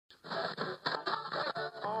It's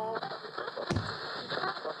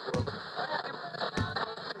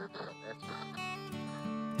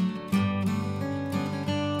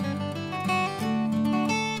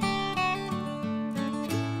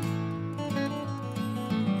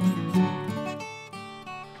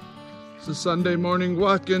a Sunday morning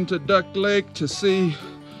walk into Duck Lake to see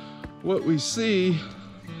what we see.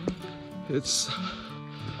 It's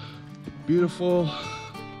beautiful,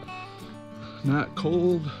 not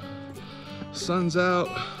cold, sun's out.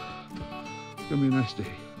 It's gonna be a nice day.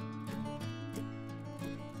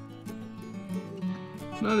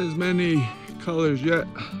 Not as many colors yet.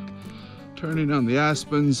 Turning on the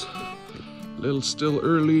aspens. A little still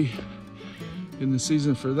early in the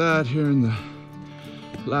season for that here in the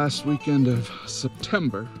last weekend of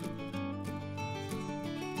September.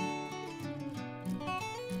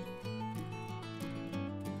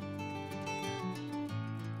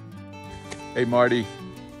 Hey Marty,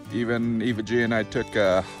 Eva G and I took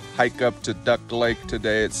a hike up to Duck Lake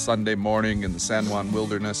today. It's Sunday morning in the San Juan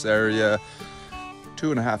Wilderness area.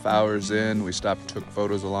 2.5 hours in, we stopped, took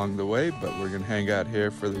photos along the way, but we're gonna hang out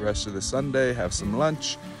here for the rest of the Sunday, have some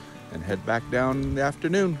lunch, and head back down in the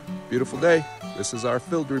afternoon. Beautiful day. This is our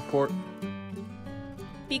field report.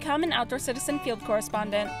 Become an Outdoor Citizen field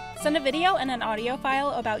correspondent. Send a video and an audio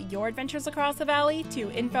file about your adventures across the valley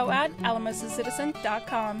to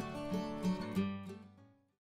info@alamosacitizen.com.